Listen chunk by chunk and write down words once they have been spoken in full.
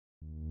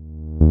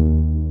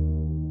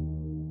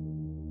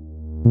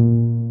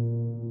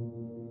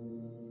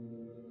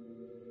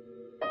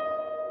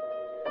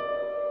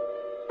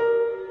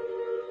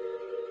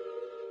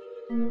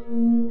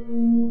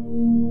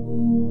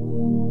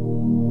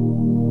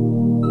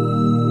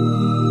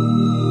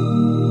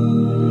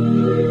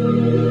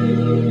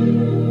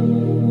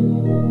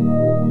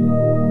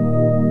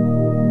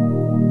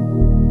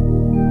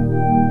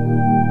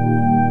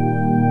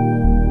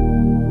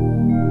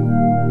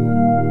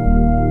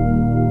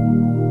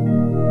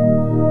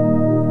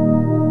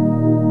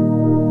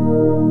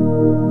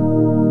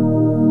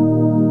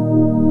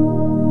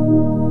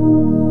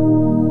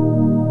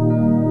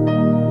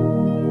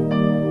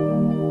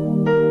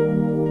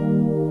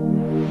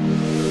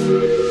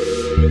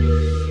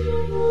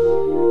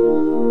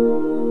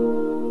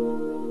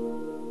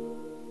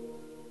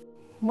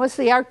Was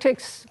the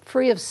Arctic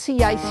free of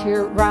sea ice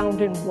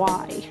year-round, and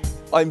why?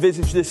 I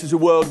envisage this as a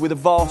world with a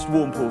vast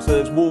warm pool, so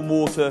there's warm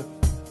water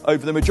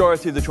over the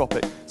majority of the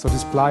tropic. So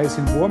this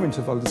Pliocene warm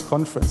interval this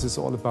conference is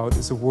all about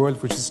is a world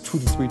which is 2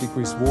 to 3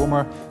 degrees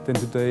warmer than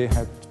today,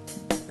 had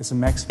as a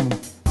maximum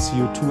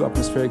CO2,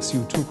 atmospheric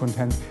CO2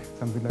 content,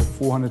 something like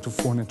 400 to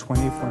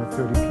 420,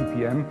 430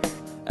 ppm.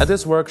 At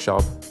this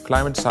workshop,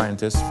 climate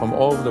scientists from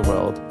all over the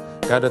world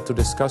gathered to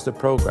discuss the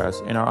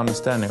progress in our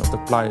understanding of the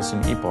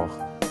Pliocene epoch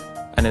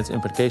and its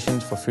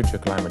implications for future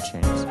climate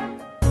change.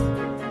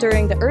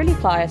 During the early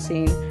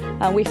Pliocene,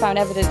 we found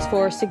evidence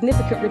for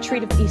significant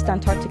retreat of East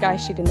Antarctic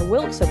ice sheet in the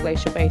Wilkes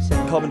Subglacial Basin.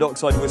 Carbon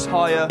dioxide was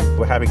higher.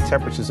 We're having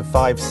temperatures of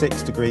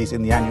 5–6 degrees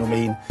in the annual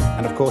mean,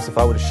 and of course if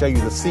I were to show you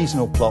the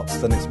seasonal plots,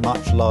 then it's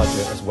much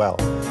larger as well.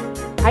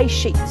 Ice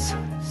sheets,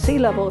 sea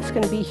level is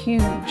going to be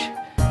huge.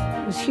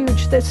 It was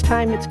huge this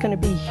time, it's going to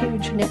be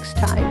huge next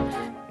time.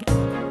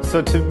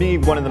 So to me,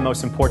 one of the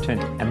most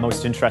important and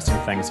most interesting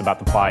things about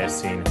the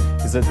Pliocene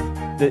is that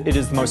it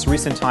is the most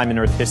recent time in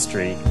Earth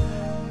history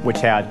which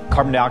had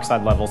carbon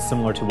dioxide levels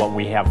similar to what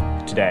we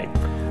have today.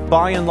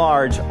 By and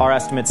large, our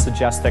estimates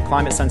suggest that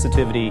climate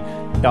sensitivity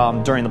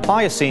during the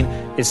Pliocene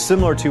is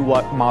similar to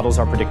what models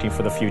are predicting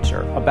for the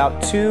future. About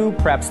 2,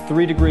 perhaps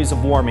 3 degrees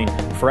of warming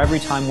for every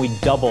time we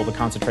double the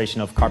concentration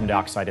of carbon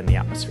dioxide in the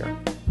atmosphere.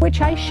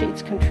 Which ice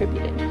sheets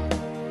contributed?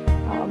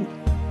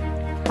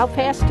 How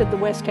fast did the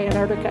West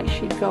Antarctic ice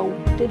sheet go?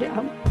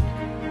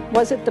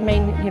 Was it the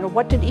main,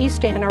 what did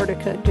East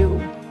Antarctica do?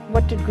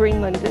 What did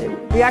Greenland do?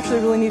 We actually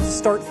really need to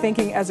start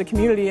thinking as a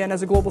community and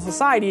as a global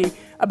society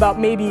about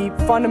maybe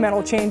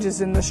fundamental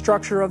changes in the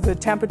structure of the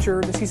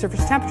temperature, the sea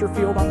surface temperature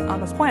field on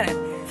this planet.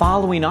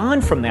 Following on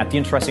from that, the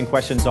interesting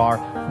questions are,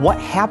 what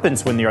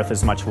happens when the Earth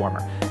is much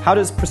warmer? How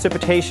does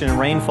precipitation and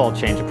rainfall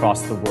change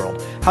across the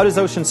world? How does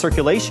ocean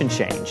circulation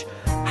change?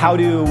 How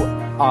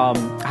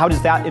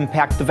does that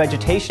impact the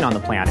vegetation on the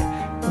planet?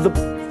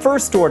 The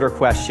first order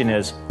question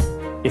is,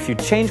 if you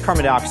change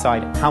carbon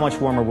dioxide, how much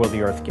warmer will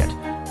the Earth get?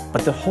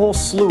 But the whole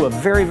slew of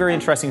very, very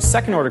interesting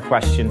second order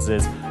questions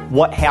is,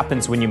 what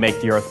happens when you make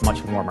the Earth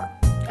much warmer?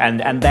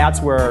 And that's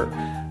where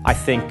I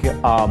think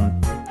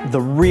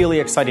the really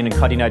exciting and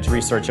cutting edge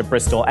research at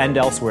Bristol and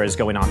elsewhere is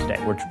going on today.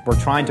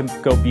 We're trying to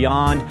go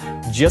beyond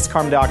just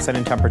carbon dioxide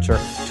and temperature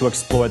to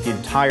explore the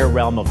entire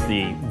realm of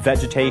the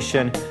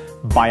vegetation,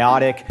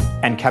 biotic,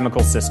 and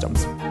chemical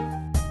systems.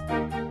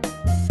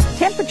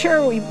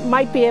 Temperature we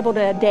might be able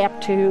to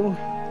adapt to,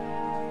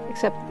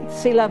 except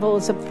sea level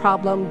is a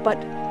problem, but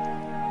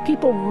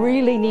people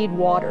really need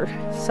water.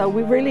 So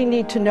we really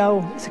need to know,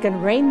 is it going to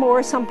rain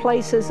more some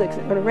places? Is it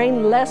going to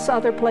rain less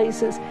other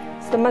places?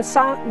 Is the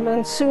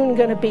monsoon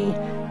going to be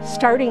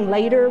starting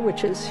later,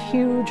 which is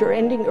huge, or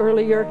ending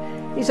earlier?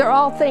 These are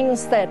all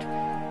things that,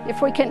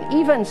 if we can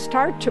even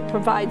start to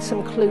provide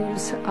some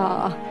clues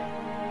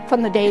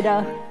from the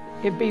data,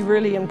 it'd be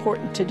really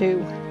important to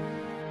do.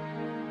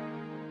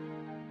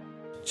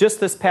 Just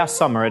this past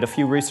summer, at a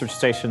few research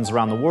stations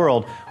around the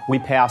world, we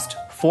passed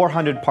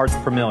 400 parts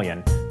per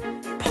million,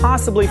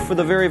 possibly for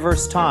the very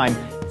first time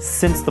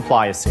since the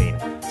Pliocene.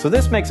 So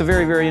this makes a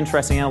very, very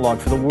interesting analog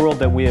for the world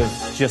that we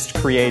have just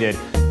created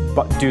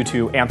due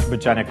to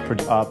anthropogenic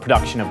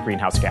production of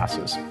greenhouse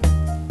gases.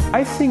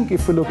 I think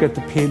if we look at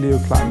the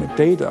paleoclimate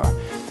data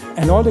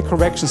and all the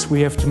corrections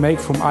we have to make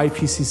from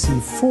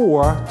IPCC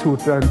 4 to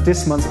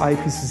this month's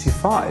IPCC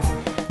 5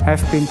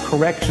 have been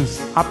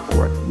corrections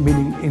upward,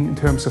 meaning in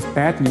terms of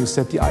bad news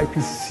that the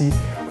IPCC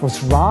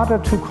was rather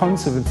too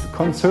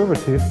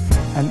conservative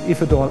and,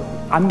 if at all,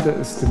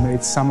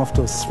 underestimates some of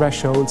those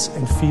thresholds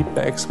and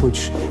feedbacks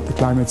which the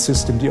climate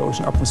system, the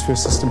ocean atmosphere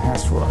system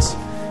has for us.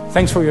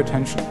 Thanks for your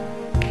attention.